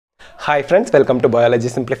Hi friends, welcome to Biology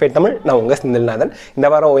Simplified Tamil. நான் உங்க Senthilnathan. இந்த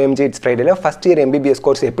வாரம் OMG It's Friday first year MBBS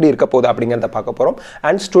course எப்படி இருக்க போகுது அப்படிங்கறத பார்க்க போறோம்.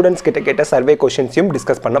 And students கிட்ட கேட்ட survey questions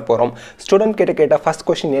டிஸ்கஸ் பண்ண போறோம். Student கிட்ட கேட்ட first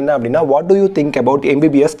question என்ன அப்படினா what do you think about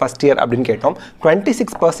MBBS first year அப்படினு கேட்டோம்.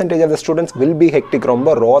 26% of the students will be hectic,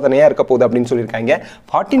 ரொம்ப ரோதனையா இருக்க போகுது அப்படினு சொல்லிருக்காங்க.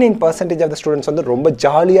 49% of the students வந்து ரொம்ப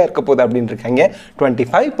ஜாலியா இருக்க போகுது அப்படினு இருக்காங்க.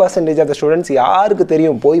 25% of the students யாருக்கு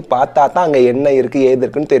தெரியும் போய் பார்த்தா தான் அங்க என்ன இருக்கு ஏது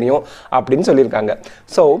இருக்குன்னு தெரியும் அப்படினு சொல்லிருக்காங்க.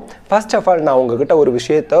 So first of all நான் உங்ககிட்ட ஒரு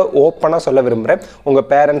விஷயத்தை ஓப்பனா சொல்ல விரும்புறேன். உங்க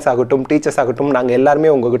பேரண்ட்ஸ் ஆகட்டும் டீச்சர்ஸ் ஆகட்டும் நாங்க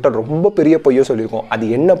எல்லாரும் உங்ககிட்ட ரொம்ப பெரிய பொய்யை சொல்லியிருக்கோம். அது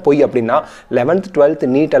என்ன பொய் அப்படின்னா 11th 12th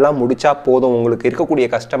நீட் எல்லாம் முடிச்சா போதும், உங்களுக்கு இருக்கக்கூடிய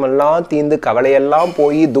கஷ்டமெல்லாம் தீர்ந்து கவலையெல்லாம்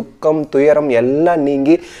போய் துக்கம் துயரம் எல்லாம்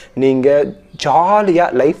நீங்கி நீங்க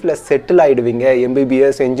ஜாலியாக லைஃப்பில் செட்டில் ஆகிடுவீங்க.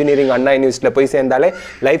 எம்பிபிஎஸ் இன்ஜினியரிங் அண்ணா யூனிவர்சிட்டியில் போய் சேர்ந்தாலே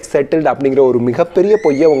லைஃப் செட்டில்டு அப்படிங்கிற ஒரு மிகப்பெரிய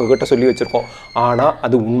பொய்யை உங்ககிட்ட சொல்லி வச்சுருக்கோம். ஆனால்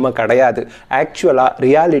அது உண்மை கிடையாது. ஆக்சுவலாக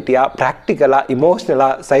ரியாலிட்டியாக ப்ராக்டிக்கலாக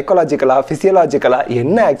இமோஷ்னலாக சைக்காலஜிக்கலாக ஃபிசியலாஜிக்கலாக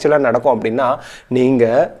என்ன ஆக்சுவலாக நடக்கும் அப்படின்னா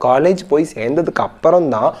நீங்கள் காலேஜ் போய் சேர்ந்ததுக்கு அப்புறம்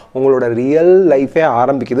தான் உங்களோட ரியல் லைஃபே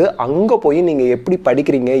ஆரம்பிக்குது. அங்கே போய் நீங்கள் எப்படி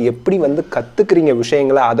படிக்கிறீங்க எப்படி வந்து கற்றுக்குறீங்க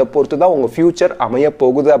விஷயங்களை அதை பொறுத்து தான் உங்கள் ஃப்யூச்சர் அமைய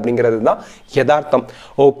போகுது அப்படிங்கிறது தான் யதார்த்தம்.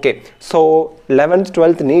 Okay, so 11th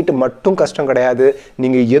 12th NEET மட்டும் கஷ்டம் கிடையாது.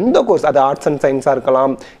 நீங்கள் எந்த கோர்ஸ், அது ஆர்ட்ஸ் அண்ட் சயின்ஸாக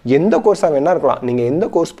இருக்கலாம், எந்த கோர்ஸாக வேணா இருக்கலாம், நீங்கள் எந்த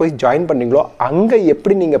கோர்ஸ் போய் ஜாயின் பண்ணீங்களோ அங்கே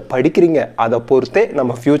எப்படி நீங்கள் படிக்கிறீங்க அதை பொறுத்தே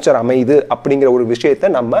நம்ம ஃப்யூச்சர் அமையுது அப்படிங்கிற ஒரு விஷயத்தை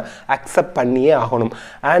நம்ம அக்செப்ட் பண்ணியே ஆகணும்.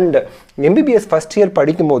 அண்ட் எம்பிபிஎஸ் ஃபஸ்ட் இயர்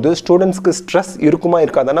படிக்கும்போது ஸ்டூடெண்ட்ஸ்க்கு ஸ்ட்ரெஸ் இருக்குமா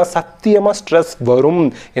இருக்காதுன்னா சத்தியமாக ஸ்ட்ரெஸ் வரும்.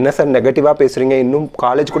 என்ன சார் நெகட்டிவாக பேசுகிறீங்க, இன்னும்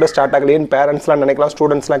காலேஜ் கூட ஸ்டார்ட் ஆகலையேன்னு பேரண்ட்ஸ்லாம் நினைக்கலாம்,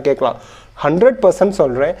 ஸ்டூடெண்ட்ஸ்லாம் கேட்கலாம். 100%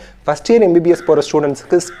 சொல்கிறேன், ஃபஸ்ட் இயர் எம்பிபிஎஸ் போகிற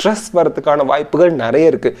ஸ்டூடெண்ட்ஸுக்கு ஸ்ட்ரெஸ் வரதுக்கான வாய்ப்புகள்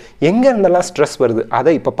நிறைய இருக்குது. எங்கே இருந்தெல்லாம் ஸ்ட்ரெஸ் வருது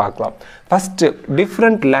அதை இப்போ பார்க்கலாம். First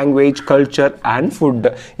different language culture and food.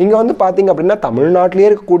 இங்கே வந்து பார்த்தீங்க அப்படின்னா தமிழ்நாட்டிலே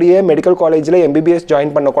இருக்கக்கூடிய மெடிக்கல் காலேஜில் எம்பிபிஎஸ்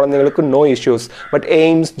ஜாயின் பண்ண குழந்தைங்களுக்கு no issues. But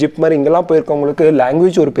AIIMS JIPMER இங்கெல்லாம் போயிருக்கவங்களுக்கு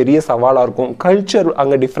லாங்குவேஜ் ஒரு பெரிய சவாலாக இருக்கும். கல்ச்சர்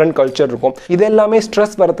அங்கே டிஃப்ரெண்ட் கல்ச்சர் இருக்கும். இது எல்லாமே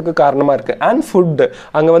ஸ்ட்ரெஸ் வரதுக்கு காரணமாக இருக்குது. அண்ட் ஃபுட்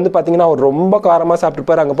அங்கே வந்து பார்த்தீங்கன்னா அவர் ரொம்ப காரமாக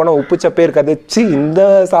சாப்பிட்டுப்பார், அங்கே போனால் உப்பு சப்பே இருக்காது, சி இந்த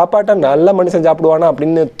சாப்பாட்டை நல்ல மனுஷன் சாப்பிடுவானா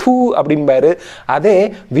அப்படின்னு தூ அப்படின்பாரு. அதே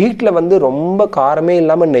வீட்டில் வந்து ரொம்ப காரமே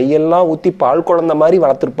இல்லாமல் நெய்யெல்லாம் ஊற்றி பால் குழந்த மாதிரி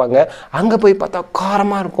வளர்த்துருப்பாங்க. அங்கே போய் பார்த்தா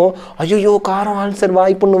காரமாக இருக்கும். ஐயோ காரம் ஆல்சர்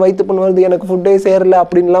வாய் புண்ணு வயிற்று புண்ணு வருது எனக்கு ஃபுட்டே சேரல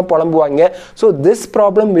அப்படின்லாம் புலம்புவாங்க. So this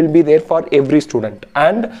problem will be there for every student.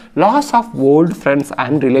 And loss of old friends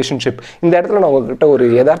and relationship. இந்த இடத்துல நான் உங்ககிட்ட ஒரு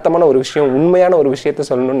யதார்த்தமான ஒரு விஷயம் உண்மையான ஒரு விஷயத்தை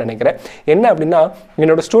சொல்லணும்னு நினைக்கிறேன். என்ன அப்படின்னா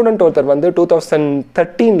என்னோட ஸ்டூடெண்ட் ஒருத்தர் வந்து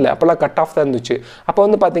 2013 அப்போல்லாம் கட் ஆஃப் தான் இருந்துச்சு. அப்போ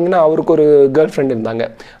வந்து பார்த்தீங்கன்னா அவருக்கு ஒரு கேர்ள் ஃப்ரெண்ட் இருந்தாங்க.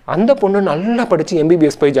 அந்த பொண்ணு நல்லா படித்து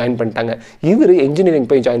எம்பிபிஎஸ் போய் ஜாயின் பண்ணிட்டாங்க. இவர் இன்ஜினியரிங்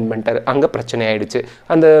போய் ஜாயின் பண்ணிட்டார். அங்கே பிரச்சனை ஆகிடுச்சு.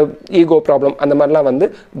 அந்த ஈகோ ப்ராப்ளம் அந்த மாதிரிலாம் வந்து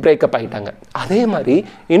பிரேக்கப் ஆகிட்டாங்க. அதே மாதிரி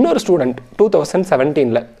இன்னொரு ஸ்டூடெண்ட்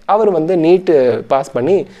 2017 அவர் வந்து நீட்டு பாஸ்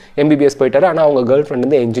பண்ணி எம்பிபிஎஸ் போயிட்டார். ஆனால் அவங்க கேர்ள் ஃப்ரெண்ட்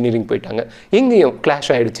வந்து இன்ஜினியரிங் போயிட்டாங்க. இங்கேயும்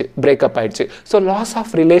கிளாஷ் ஆகிடுச்சு, பிரேக்கப் ஆகிடுச்சு. So loss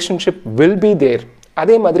of relationship will be there.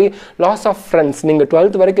 அதே மாதிரி லாஸ் ஆஃப் ஃப்ரெண்ட்ஸ். நீங்கள்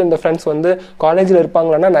 12th வரைக்கும் இந்த ஃப்ரெண்ட்ஸ் வந்து காலேஜில்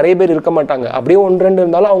இருப்பாங்கன்னா நிறைய பேர் இருக்க மாட்டாங்க. அப்படியே 1-2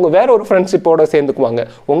 இருந்தாலும் அவங்க வேற ஒரு ஃப்ரெண்ட்ஷிப்போட சேர்ந்துக்குவாங்க.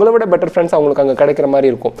 உங்களை விட பெட்டர் ஃப்ரெண்ட்ஸ் அவங்களுக்கு அங்கே கிடைக்கிற மாதிரி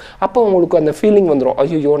இருக்கும். அப்போ உங்களுக்கு அந்த ஃபீலிங் வந்துடும்,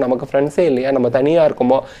 ஐயோ நமக்கு ஃப்ரெண்ட்ஸே இல்லையா, நம்ம தனியாக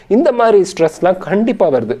இருக்குமோ, இந்த மாதிரி ஸ்ட்ரெஸ்லாம்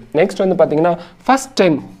கண்டிப்பாக வருது. நெக்ஸ்ட் வந்து பார்த்தீங்கன்னா first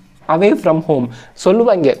time away from home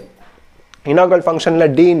சொல்லுவாங்க. இனாகரல்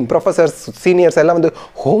ஃபங்க்ஷனில் டீன் ப்ரொஃபஸர்ஸ் சீனியர்ஸ் எல்லாம் வந்து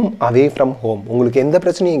ஹோம் அவே ஃப்ரம் ஹோம், உங்களுக்கு எந்த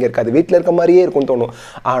பிரச்சனையும் இங்கே இருக்காது, வீட்டில் இருக்க மாதிரியே இருக்கும்னு தோணும்.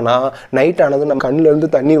 ஆனால் நைட் ஆனது நம்ம கண்ணிலேருந்து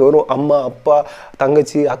தண்ணி வரும். அம்மா அப்பா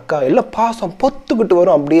தங்கச்சி அக்கா எல்லாம் பாசம் பொத்துக்கிட்டு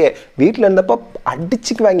வரும். அப்படியே வீட்டில் இருந்தப்போ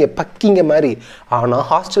அடிச்சுக்குவாங்க பக்கிங்க மாதிரி. ஆனால்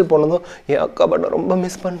ஹாஸ்டல் போனதும் என் அக்கா பண்ண ரொம்ப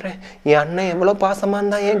மிஸ் பண்ணுறேன், என் அண்ணன் எவ்வளோ பாசமாக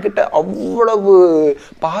இருந்தால் என்கிட்ட அவ்வளவு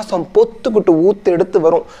பாசம் பொத்துக்கிட்டு ஊற்று எடுத்து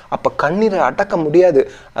வரும். அப்போ கண்ணீரை அடக்க முடியாது.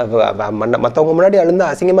 மற்றவங்க முன்னாடி அழுந்து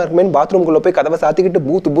அசிங்கமாக இருக்குமேன்னு பாத்ரூம் போய் கதவை சாத்திக்கிட்டு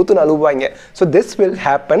பூத்துன்னு அழுவாங்க. So this will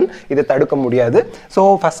happen. இதை தடுக்க முடியாது. ஸோ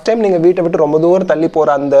ஃபர்ஸ்ட் டைம் நீங்கள் வீட்டை விட்டு ரொம்ப தூரம் தள்ளி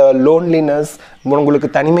போகிற அந்த லோன்லினஸ், உங்களுக்கு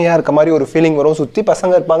தனிமையாக இருக்க மாதிரி ஒரு ஃபீலிங் வரும். சுற்றி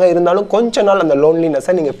பசங்க இருப்பாங்க, இருந்தாலும் கொஞ்ச நாள் அந்த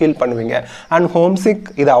லோன்லினஸை நீங்கள் ஃபீல் பண்ணுவீங்க. அண்ட் ஹோம் சிக்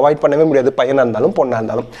இதை அவாய்ட் பண்ணவே முடியாது, பையனாக இருந்தாலும் பொண்ணாக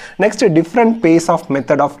இருந்தாலும். Next different base of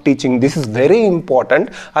method of teaching. This is very important.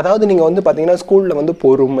 அதாவது நீங்கள் வந்து பார்த்தீங்கன்னா ஸ்கூலில் வந்து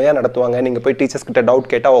பொறுமையாக நடத்துவாங்க. நீங்கள் போய் டீச்சர்ஸ் கிட்ட டவுட்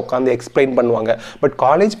கேட்டால் உட்காந்து எக்ஸ்பிளைன் பண்ணுவாங்க. பட்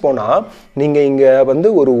காலேஜ் போனால் நீங்கள் இங்கே வந்து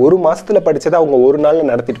ஒரு மாதத்தில் படித்ததை அவங்க ஒரு நாளில்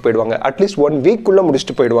நடத்திட்டு போயிடுவாங்க. அட்லீஸ்ட் 1 வீக்குள்ளே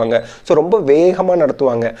முடிச்சுட்டு போயிடுவாங்க. ஸோ ரொம்ப வேகமாக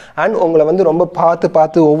நடத்துவாங்க. அண்ட் உங்களை வந்து ரொம்ப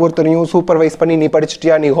பார்த்து ஒவ்வொருத்தரையும் சூப்பர்வைஸ் பண்ணி நீ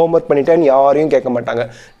படிச்சுட்டியா நீ ஹோம்ஒர்க் பண்ணிட்டேன்னு யாரையும் கேட்க மாட்டாங்க.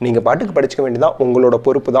 நீங்கள் பாட்டுக்கு படிச்சுக்க வேண்டியதான், உங்களோட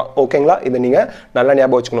பொறுப்பு தான். ஓகேங்களா? இதை நீங்கள் நல்லா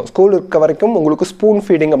ஞாபகம் வச்சுக்கணும். ஸ்கூல் இருக்க வரைக்கும் உங்களுக்கு ஸ்பூன்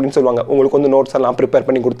ஃபீடிங் அப்படின்னு சொல்லுவாங்க. உங்களுக்கு வந்து நோட்ஸ் எல்லாம் ப்ரிப்பேர்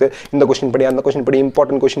பண்ணி கொடுத்து இந்த கொஸ்டின் படி அந்த கொஸ்டின் படி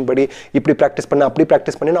இம்பார்ட்டன்ட் கொஸ்டின் படி இப்படி ப்ராக்டிஸ் பண்ணி அப்படி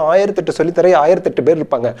ப்ராக்டிஸ் பண்ணி 1008 சொல்லித்தர 1008 பேர்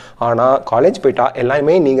இருப்பாங்க. ஆனால் காலேஜ் போயிட்டா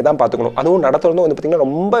எல்லாருமே நீங்கள் தான் பார்த்துக்கணும். அதுவும் நடத்துறதும் வந்து பார்த்தீங்கன்னா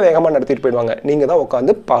ரொம்ப வேகமாக நடத்திட்டு போயிடுவாங்க. நீங்கள் தான்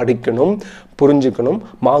உட்காந்து படிக்கணும், புரிஞ்சுக்கணும்,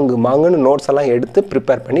 மாங்குன்னு நோட்ஸ் எல்லாம் எடுத்து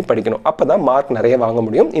ப்ரிப்பேர் பண்ணி படிக்கணும். அப்போ தான் மார்க் நிறைய வாங்க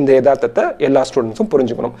முடியும். இந்த யதார்த்தத்தை எல்லா ஸ்டூடெண்ட்ஸும்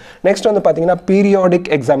புரிஞ்சுக்கணும். நெக்ஸ்ட் வந்து பார்த்தீங்கன்னா பீரியாடிக்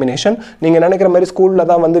எக்ஸாமினேஷன். நீங்கள் நினைக்கிற மாதிரி ஸ்கூலில்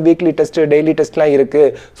தான் வந்து வீக்லி டெஸ்ட் டெய்லி டெஸ்ட்லாம்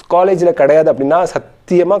இருக்குது, காலேஜில் கிடையாது அப்படின்னா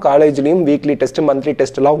சத்தியமாக காலேஜ்லேயும் வீக்லி டெஸ்ட் மந்த்லி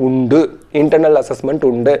டெஸ்ட்லாம் உண்டு, இன்டர்னல் அசஸ்மெண்ட்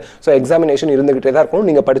உண்டு. ஸோ எக்ஸாமினேஷன் இருந்துக்கிட்டே தான் இருக்கணும்,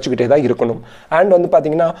 நீங்கள் படிச்சுக்கிட்டே தான் இருக்கணும். அண்ட் வந்து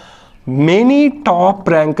பார்த்தீங்கன்னா many top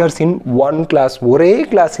rankers in one class. ஒரே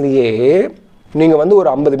கிளாஸ்லேயே நீங்கள் வந்து ஒரு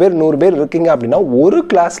 50 பேர் 100 பேர் இருக்கீங்க அப்படின்னா ஒரு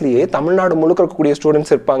கிளாஸ்லேயே தமிழ்நாடு முழுக்க இருக்கக்கூடிய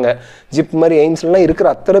ஸ்டூடெண்ட்ஸ் இருப்பாங்க. ஜிப் மாதிரி எய்ம்ஸ்லாம் இருக்கிற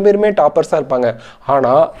அத்தனை பேருமே டாப்பர்ஸாக இருப்பாங்க.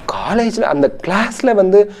 ஆனால் காலேஜில் அந்த கிளாஸில்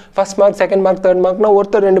வந்து first mark second mark third மார்க்னா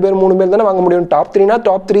ஒருத்தர் 2 பேர் 3 பேர் தானே வாங்க முடியும். டாப் 3னா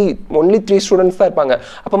டாப் 3 ஒன்லி 3 ஸ்டூடெண்ட்ஸ் தான் இருப்பாங்க.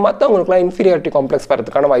 அப்போ மற்றவங்களுக்குலாம் இன்ஃபீரியாரிட்டி காம்ப்ளெக்ஸ்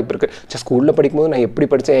வரதுக்கான வாய்ப்பு இருக்குது. ஸ்கூலில் படிக்கும்போது நான் எப்படி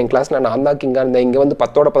படித்தேன், என் கிளாஸ் நான் தான் கிங்காக இருந்தேன், இங்கே வந்து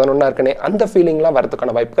 10ஓட 11 இருக்கனே, அந்த ஃபீலிங்லாம்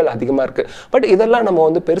வரதுக்கான வாய்ப்புகள் அதிகமாக இருக்குது. பட் இதெல்லாம் நம்ம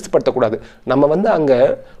வந்து பெருசுப்படுத்தக்கூடாது. நம்ம வந்து அங்கே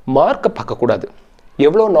மார்க்கை பார்க்கக்கூடாது,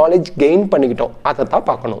 எவ்வளோ நாலேஜ் கெயின் பண்ணிக்கிட்டோம் அதை தான்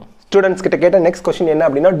பார்க்கணும். ஸ்டூடெண்ட்ஸ் கிட்ட கேட்ட நெக்ஸ்ட் கொஸ்டின் என்ன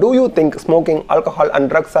அப்படின்னா, two you think smoking alcohol and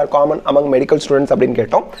drugs R common among medical students அப்படின்னு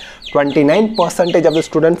கேட்டோம். 29% ஆஃப் த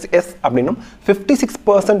ஸ்டூடெண்ட்ஸ் எஸ் அப்படின்னும்,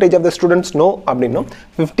 56% ஆஃப் த ஸ்டூடெண்ட்ஸ் நோ அப்படின்னும்,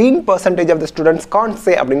 15% ஆஃப் த ஸ்டூடெண்ட்ஸ் கான்ட்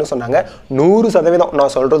சே அப்படின்னு சொன்னாங்க. 100%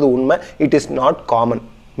 நான் சொல்கிறது உண்மை. It is not common.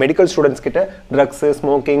 Medical students கிட்ட ட்ரக்ஸு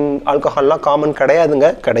ஸ்மோக்கிங் ஆல்கஹால்லாம் காமன் கிடையாதுங்க,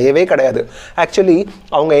 கிடையவே கிடையாது. ஆக்சுவலி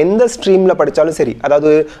அவங்க எந்த ஸ்ட்ரீமில் படித்தாலும் சரி,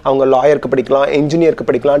 அதாவது அவங்க லாயருக்கு படிக்கலாம், இன்ஜினியருக்கு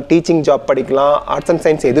படிக்கலாம், டீச்சிங் ஜாப் படிக்கலாம், ஆர்ட்ஸ் அண்ட்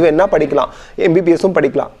சயின்ஸ் எது வேணால் படிக்கலாம், எம்பிபிஎஸும்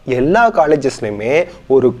படிக்கலாம். எல்லா காலேஜஸ்லையுமே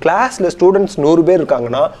ஒரு கிளாஸில் ஸ்டூடெண்ட்ஸ் 100 பேர்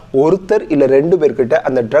இருக்காங்கன்னா ஒருத்தர் இல்லை 2 பேர்கிட்ட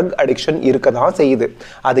அந்த ட்ரக் அடிக்ஷன் இருக்க தான் செய்யுது.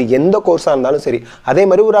 அது எந்த கோர்ஸாக இருந்தாலும் சரி. அதே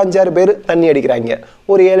மாதிரி ஒரு 5-6 பேர் தண்ணி அடிக்கிறாங்க,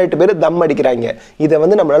 ஒரு 7-8 பேர் தம் அடிக்கிறாங்க. இதை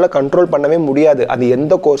வந்து நம்மளால் கண்ட்ரோல் பண்ணவே முடியாது, அது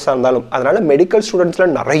எந்த கோர்ஸாக இருந்தாலும். அதனால மெடிக்கல் ஸ்டூடெண்ட்ஸ்ல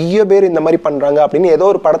நிறைய பேர் இந்த மாதிரி பண்றாங்க அப்படின்னு ஏதோ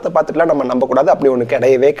ஒரு படத்தை பார்த்துட்டுலாம் நம்ம நம்பக்கூடாது. அப்படி ஒன்று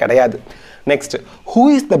கிடையவே கிடையாது. Next, who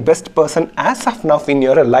is the best person as of now in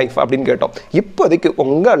your life அப்படின்னு கேட்டோம். இப்போதைக்கு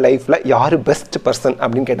உங்கள் லைஃப்பில் யார் பெஸ்ட் பர்சன்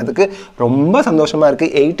அப்படின்னு கேட்டதுக்கு ரொம்ப சந்தோஷமாக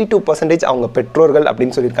இருக்குது. 82% அவங்க பெற்றோர்கள்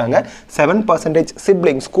அப்படின்னு சொல்லியிருக்காங்க, 7%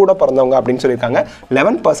 சிப்ளிங்ஸ் கூட பிறந்தவங்க அப்படின்னு சொல்லியிருக்காங்க,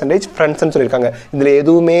 11% ஃப்ரெண்ட்ஸ்ன்னு சொல்லியிருக்காங்க. இதில்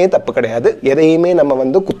எதுவுமே தப்பு கிடையாது, எதையுமே நம்ம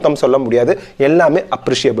வந்து குத்தம் சொல்ல முடியாது, எல்லாமே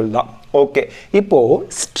அப்ரிஷியபிள் தான். ஓகே, இப்போது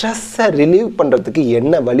ஸ்ட்ரெஸ்ஸை ரிலீவ் பண்ணுறதுக்கு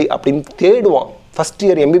என்ன வழி அப்படின்னு தேடுவோம். ஃபஸ்ட்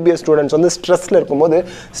இயர் எம்பிபிஎஸ் ஸ்டூடெண்ட்ஸ் வந்து ஸ்ட்ரெஸ்ஸில் இருக்கும்போது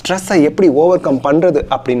ஸ்ட்ரெஸ்ஸை எப்படி ஓவர் கம் பண்ணுறது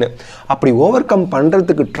அப்படின்னு. அப்படி ஓவர் கம்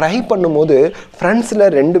பண்ணுறதுக்கு ட்ரை பண்ணும்போது ஃப்ரெண்ட்ஸில்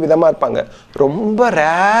 2 விதமாக இருப்பாங்க. ரொம்ப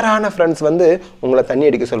ரேரான ஃப்ரெண்ட்ஸ் வந்து உங்களை தண்ணி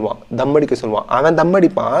அடிக்க சொல்லுவான், தம் அடிக்க சொல்லுவான். அவன் தம்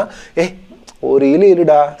அடிப்பான், ஒரு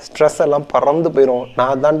இழுடா ஸ்ட்ரெஸ் எல்லாம் பறந்து போயிடும்,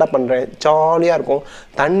 நான் தாண்டா பண்ணுறேன், ஜாலியாக இருக்கும்,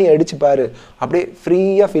 தண்ணி அடிச்சு பாரு, அப்படியே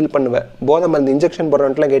ஃப்ரீயாக ஃபீல் பண்ணுவேன். போதை மருந்து இன்ஜெக்ஷன்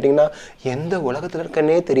போடுறவன்ட்டுலாம் கேட்டிங்கன்னா எந்த உலகத்தில்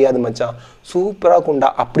இருக்கன்னே தெரியாது மச்சான், சூப்பராக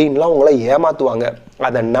குண்டா அப்படின்லாம் உங்களை ஏமாற்றுவாங்க.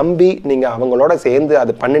 அதை நம்பி நீங்கள் அவங்களோட சேர்ந்து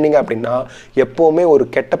அதை பண்ணினீங்க அப்படின்னா எப்போவுமே ஒரு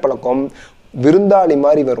கெட்ட பழக்கம் விருந்தாளி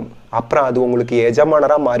மாதிரி வரும். அப்புறம் அது உங்களுக்கு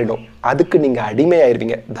எஜமானராக மாறிடும், அதுக்கு நீங்கள்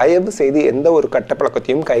அடிமையாயிருவீங்க. தயவு செய்து எந்த ஒரு கெட்ட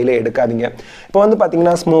பழக்கத்தையும் கையில் எடுக்காதீங்க. இப்போ வந்து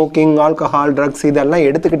பார்த்தீங்கன்னா ஸ்மோக்கிங் ஆல்கஹால் ட்ரக்ஸ் இதெல்லாம்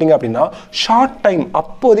எடுத்துக்கிட்டீங்க அப்படின்னா ஷார்ட் டைம்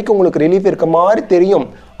அப்போதைக்கு உங்களுக்கு ரிலீஃப் இருக்க மாதிரி தெரியும்.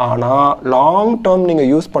 ஆனால் லாங் டேர்ம் நீங்கள்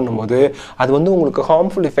யூஸ் பண்ணும்போது அது வந்து உங்களுக்கு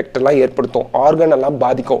ஹார்ம்ஃபுல் எஃபெக்ட் எல்லாம் ஏற்படுத்தும், ஆர்கன் எல்லாம்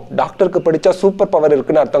பாதிக்கும். டாக்டருக்கு படித்தா சூப்பர் பவர்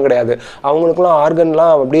இருக்குன்னு அர்த்தம் கிடையாது. அவங்களுக்குலாம்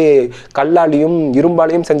ஆர்கன்லாம் அப்படியே கல்லாலையும்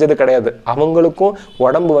இரும்பாலையும் செஞ்சது கிடையாது. அவங்களுக்கும்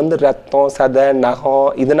உடம்பு வந்து ரத்தம் சதை நகம்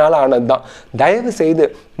இதனால ஆனது தான். தயவு செய்து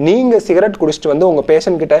நீங்கள் சிகரெட் குடிச்சிட்டு வந்து உங்கள்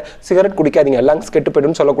பேஷண்ட் கிட்ட சிகரெட் குடிக்காதீங்க, லங்ஸ் கெட்டு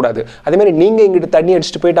போய்டுன்னு சொல்லக்கூடாது. அதேமாதிரி நீங்கள் இங்கிட்ட தண்ணி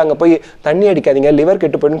அடிச்சுட்டு போயிட்டு அங்கே போய் தண்ணி அடிக்காதீங்க, லிவர்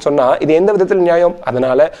கெட்டு போய்டுன்னு சொன்னால் இது எந்த விதத்தில் நியாயம்?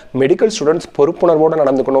 அதனால் மெடிக்கல் ஸ்டூடெண்ட்ஸ் பொறுப்புணர்வோடு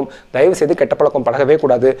நடந்துக்கணும். தயவு செய்து கெட்ட பழக்கம் பழகவே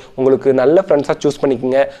கூடாது. உங்களுக்கு நல்ல ஃப்ரெண்ட்ஸாக சூஸ்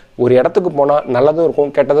பண்ணிக்கோங்க. ஒரு இடத்துக்கு போனால் நல்லதும்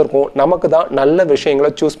இருக்கும் கெட்டதும் இருக்கும். நமக்கு தான் நல்ல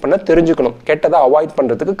விஷயங்களை சூஸ் பண்ண தெரிஞ்சுக்கணும், கெட்டதை அவாய்ட்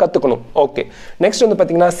பண்ணுறதுக்கு கற்றுக்கணும். ஓகே, நெக்ஸ்ட் வந்து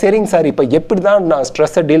பார்த்தீங்கன்னா சரிங்க சார், இப்போ எப்படி தான் நான்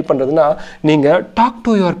ஸ்ட்ரெஸ்ஸை டீல் பண்ணுறதுன்னா, நீங்கள் டாக்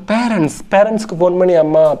டு யுவர் பேரண்ட்ஸ்க்கு ஃபோன் பண்ணி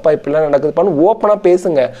அம்மா அப்பா இப்படிலாம் நடக்குதுப்பான்னு ஓப்பனாக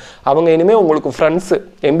பேசுங்க. அவங்க இனிமேல் உங்களுக்கு ஃப்ரெண்ட்ஸு.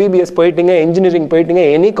 எம்பிபிஎஸ் போயிட்டீங்க, இன்ஜினியரிங் போயிட்டீங்க,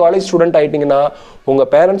 எனி காலேஜ் ஸ்டூடெண்ட் ஆகிட்டிங்கன்னா உங்கள்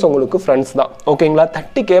பேரண்ட்ஸ் உங்களுக்கு ஃப்ரெண்ட்ஸ் தான். ஓகேங்களா?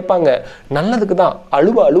 தட்டி கேட்பாங்க, நல்லதுக்கு தான்.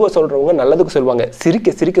 அழுவ சொல்கிறவங்க நல்லதுக்கு சொல்லுவாங்க,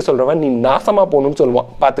 சிரிக்க சொல்கிறவன் நீ நாசமாக போகணும்னு சொல்லுவான்.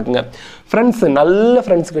 பார்த்துக்குங்க. ஃப்ரெண்ட்ஸு, நல்ல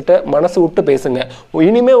ஃப்ரெண்ட்ஸ் கிட்ட மனசு விட்டு பேசுங்க.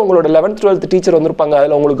 இனிமேல் உங்களோட 11th 12th டீச்சர் வந்திருப்பாங்க,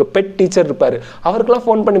 அதில் உங்களுக்கு பெட் டீச்சர் இருப்பார், அவருக்கெல்லாம்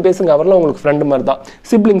ஃபோன் பண்ணி பேசுங்க, அவரெல்லாம் உங்களுக்கு ஃப்ரெண்டு மாதிரி தான்.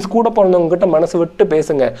 சிப்ளிங்ஸ் கூட பிறந்தவங்க கிட்ட மனசு விட்டு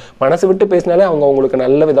பேசுங்க. மனசு விட்டு பேசினாலே அவங்க உங்களுக்கு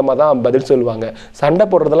நல்ல விதமாக தான் பதில் சொல்லுவாங்க. சண்டை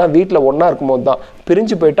போடுறதெல்லாம் வீட்டில் ஒன்றா இருக்கும்போது தான்.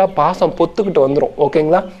 பிரிஞ்சு போயிட்டா பாசம் பொத்துக்கிட்டு வந்துடும்.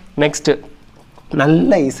 ஓகேங்களா? நெக்ஸ்ட்டு,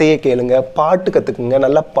 நல்ல இசையை கேளுங்க, பாட்டு கற்றுக்குங்க,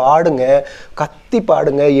 நல்லா பாடுங்க, கத்தி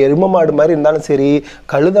பாடுங்க. எரும மாடு மாதிரி இருந்தாலும் சரி,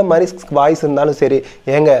 கழுத மாதிரி வாய்ஸ் இருந்தாலும் சரி.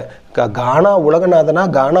 ஏங்க கானா உலகநாதனா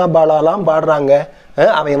கானா பாலாலாம் பாடுறாங்க,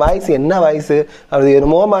 அவன் வாய்ஸ் என்ன வாய்ஸு, அது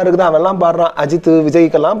என்னமோ மாதிரி இருக்குது, அவன்லாம் பாடுறான். அஜித்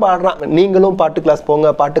விஜய்க்கெல்லாம் பாடுறான். நீங்களும் பாட்டு கிளாஸ்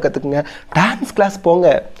போங்க, பாட்டு கற்றுக்குங்க, டான்ஸ் கிளாஸ் போங்க.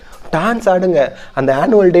 டான்ஸ் ஆடுங்க. அந்த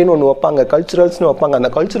ஆனுவல் டேன்னு ஒன்று வைப்பாங்க, கல்ச்சுரல்ஸ்னு வைப்பாங்க.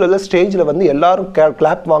 அந்த கல்ச்சுரலில் ஸ்டேஜில் வந்து எல்லாரும்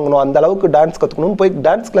கிளாப் வாங்கணும், அந்த அளவுக்கு டான்ஸ் கற்றுக்கணும்னு போய்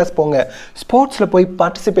டான்ஸ் கிளாஸ் போங்க. ஸ்போர்ட்ஸில் போய்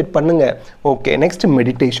பார்ட்டிசிபேட் பண்ணுங்க. ஓகே, நெக்ஸ்ட்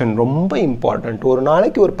மெடிடேஷன் ரொம்ப இம்பார்ட்டண்ட். ஒரு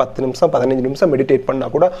நாளைக்கு ஒரு 10 நிமிஷம் 15 நிமிஷம் மெடிடேட்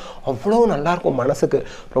பண்ணால் கூட அவ்வளோ நல்லாயிருக்கும், மனசுக்கு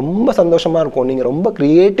ரொம்ப சந்தோஷமாக இருக்கும். நீங்கள் ரொம்ப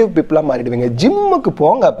க்ரியேட்டிவ் பீப்புளாக மாறிடுவீங்க. ஜிம்முக்கு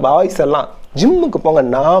போங்க பாய்ஸ் எல்லாம், ஜிம்முக்கு போங்க.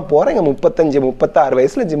 நான் போகிறேங்க 35-36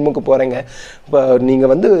 வயசில் ஜிம்முக்கு போகிறேங்க. இப்போ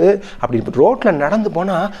நீங்கள் வந்து அப்படி ரோட்டில் நடந்து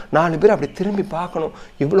போனால் 4 பேர் அப்படி திரும்பி பார்க்கணும்,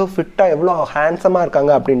 இவ்வளோ ஃபிட்டாக எவ்வளோ ஹேண்ட்ஸமாக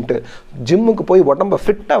இருக்காங்க அப்படின்ட்டு. ஜிம்முக்கு போய் உடம்பை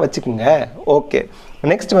ஃபிட்டாக வச்சுக்குங்க. ஓகே,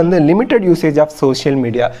 நெக்ஸ்ட் வந்து limited usage of social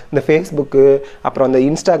media. இந்த ஃபேஸ்புக்கு அப்புறம் அந்த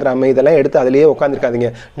இன்ஸ்டாகிராமு இதெல்லாம் எடுத்து அதிலேயே உட்காந்துருக்காதீங்க.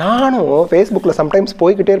 நானும் ஃபேஸ்புக்கில் சம்டைம்ஸ்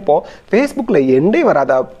போய்கிட்டே இருப்போம். ஃபேஸ்புக்கில் எண்டே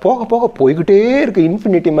வராதா, போக போக போய்கிட்டே இருக்குது.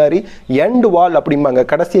 இன்ஃபினிட்டி மாதிரி எண்ட் வால் அப்படிம்பாங்க,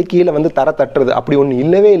 கடைசியை கீழே வந்து தர தட்டுறது. அப்படி ஒன்று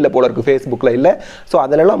இல்லவே இல்லை போல இருக்குது ஃபேஸ்புக்கில், இல்லை. ஸோ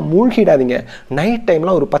அதிலெல்லாம் மூழ்கிடாதீங்க. நைட்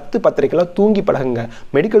டைம்லாம் ஒரு 10-10:30 தூங்கி பழகுங்க.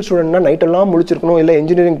 மெடிக்கல் ஸ்டூடெண்ட்னா நைட்டெல்லாம் முழிச்சிருக்கணும், இல்லை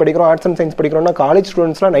இன்ஜினியரிங் படிக்கிறோம், ஆர்ட்ஸ் அண்ட் சயின்ஸ் படிக்கிறோம்னா காலேஜ்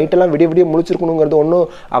ஸ்டூடெண்ட்ஸ்லாம் நைட்டெல்லாம் விடிய விடிய முழிச்சிருக்கணுங்கிறது ஒன்றும்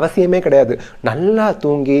அவசியமே கிடையாது. நல்லா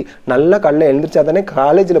தூங்கி நல்லா காலையில் எழுந்திரிச்சா தானே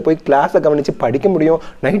காலேஜில் போய் கிளாஸை கவனித்து படிக்க முடியும்.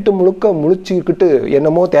 நைட்டு முழுக்க முழிச்சுக்கிட்டு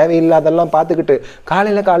என்னமோ தேவையில்லாதெல்லாம் பார்த்துக்கிட்டு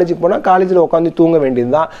காலையில் காலேஜுக்கு போனால் காலேஜில் உட்காந்து தூங்க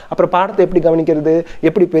வேண்டியது தான். அப்புறம் பாடத்தை எப்படி கவனிக்கிறது,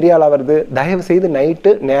 எப்படி பெரிய ஆளாக வருது? தயவு செய்து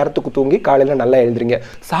நைட்டு நேரத்துக்கு தூங்கி காலையில் நல்லா எழுதுறீங்க.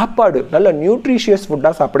 சாப்பாடு நல்ல நியூட்ரிஷியஸ்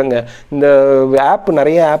ஃபுட்டாக சாப்பிடுங்க. இந்த ஆப்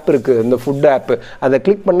நிறைய ஆப் இருக்குது, இந்த ஃபுட் ஆப், அதை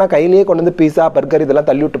கிளிக் பண்ணால் கையிலேயே கொண்டு வந்து பீஸா பர்கர்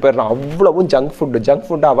இதெல்லாம் தள்ளி விட்டு போயிடலாம். அவ்வளவும் ஜங்க்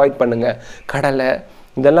ஃபுட்டை அவாய்ட் பண்ணுங்கள். கடலை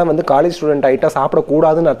இதெல்லாம் வந்து காலேஜ் ஸ்டூடெண்ட் ஆகிட்டா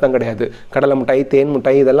சாப்பிடக்கூடாதுன்னு அர்த்தம் கிடையாது. கடலை மிட்டாய், தேன்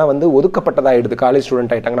மிட்டாய் இதெல்லாம் வந்து ஒதுக்கப்பட்டதாகிடுது காலேஜ்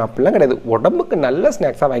ஸ்டூடெண்ட் ஆகிட்டாங்கன்னா. அப்படிலாம் கிடையாது. உடம்புக்கு நல்ல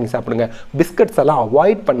ஸ்நாக்ஸாக வாங்கி சாப்பிடுங்க. பிஸ்கட்ஸ் எல்லாம்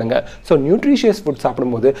அவாய்ட் பண்ணுங்கள். ஸோ நியூட்ரிஷியஸ் ஃபுட்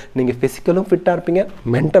சாப்பிடும்போது நீங்கள் ஃபிசிக்கலும் ஃபிட்டாக இருப்பீங்க,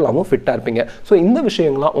 மென்டலாகவும் ஃபிட்டாக இருப்பீங்க. ஸோ இந்த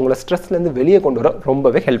விஷயங்கள்லாம் உங்களை ஸ்ட்ரெஸ்லேருந்து வெளியே கொண்டு வர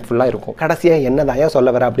ரொம்பவே ஹெல்ப்ஃபுல்லாக இருக்கும். கடைசியாக என்னதாயா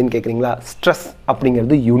சொல்ல வர அப்படின்னு கேட்குறீங்களா? ஸ்ட்ரெஸ்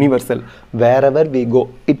அப்படிங்கிறது universal. wherever we go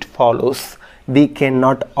it follows. We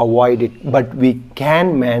cannot avoid it, but we can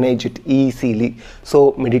manage it easily. So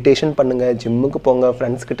meditation பண்ணுங்கள், ஜிம்முக்கு போங்க,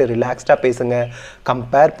 ஃப்ரெண்ட்ஸ் கிட்ட ரிலாக்ஸ்டாக பேசுங்க,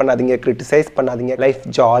 கம்பேர் பண்ணாதீங்க, கிரிட்டிசைஸ் பண்ணாதீங்க. லைஃப்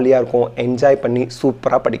ஜாலியாக இருக்கும், என்ஜாய் பண்ணி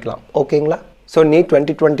சூப்பராக படிக்கலாம். ஓகேங்களா? ஸோ NEET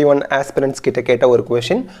 2021 ஆஸ்பிரண்ட்ஸ் கிட்ட கேட்ட ஒரு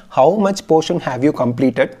question, how much portion have you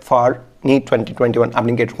completed for NEET 2021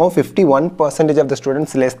 அப்படின்னு கேட்டிருக்கோம். 51% of the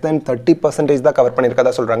students less than 30% தான் கவர்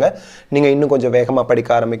பண்ணியிருக்கதா சொல்கிறாங்க. நீங்கள் இன்னும் கொஞ்சம் வேகமாக படிக்க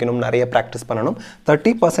ஆரம்பிக்கணும், நிறைய ப்ராக்டிஸ் பண்ணணும்.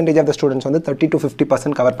 30% ஆஃப் த ஸ்டூடெண்ட்ஸ் வந்து 30 to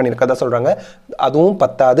 50% கவர் பண்ணியிருக்கதா சொல்கிறாங்க. அதுவும்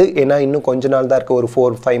பத்தாது, ஏன்னா இன்னும் கொஞ்ச நாள் தான் இருக்குது. ஒரு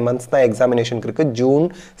 4-5 months தான் எக்ஸாமினேஷனுக்கு இருக்குது. ஜூன்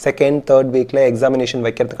 2nd 3rd வீக்கில் எக்ஸாமினேஷன்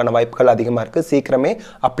வைக்கிறதுக்கான வாய்ப்புகள் அதிகமாக இருக்குது. சீக்கிரமே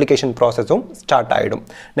அப்ளிகேஷன் ப்ராசஸும் ஸ்டார்ட் ஆகிடும்.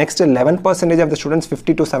 Next 11% of the students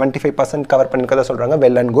 50 to 75% cover பண்ணியிருக்கதா சொல்கிறாங்க.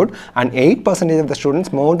 Well and good. And 8% of the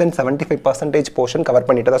students more then 75% portion cover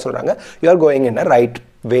பண்ணிட்டு தான் சொல்றாங்க. You are going in a right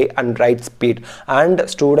way and right speed. And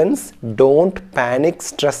students, don't panic,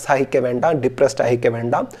 stress ஆகிக்க வேண்டாம், depressed ஆகிக்க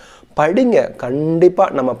வேண்டாம். படிங்க.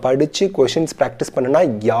 கண்டிப்பாக நம்ம படித்து கொஷின்ஸ் ப்ராக்டிஸ் பண்ணினா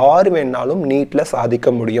யார் வேணாலும் நீட்டில்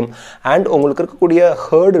சாதிக்க முடியும். அண்ட் உங்களுக்கு இருக்கக்கூடிய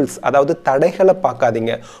ஹேர்டில்ஸ், அதாவது தடைகளை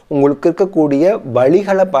பார்க்காதீங்க, உங்களுக்கு இருக்கக்கூடிய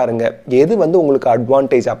வழிகளை பாருங்கள். எது வந்து உங்களுக்கு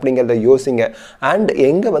அட்வான்டேஜ் அப்படிங்கிறத யோசிங்க. அண்ட்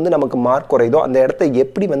எங்கே வந்து நமக்கு மார்க் குறையுதோ அந்த இடத்த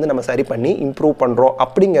எப்படி வந்து நம்ம சரி பண்ணி இம்ப்ரூவ் பண்ணுறோம்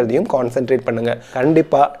அப்படிங்கிறதையும் கான்சென்ட்ரேட் பண்ணுங்கள்.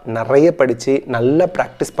 கண்டிப்பாக நிறைய படித்து நல்லா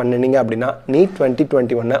ப்ராக்டிஸ் பண்ணினீங்க அப்படின்னா NEET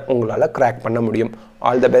 2021 உங்களால் கிராக் பண்ண முடியும்.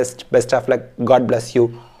 All the best. Best of luck. God bless you.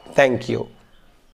 Thank you.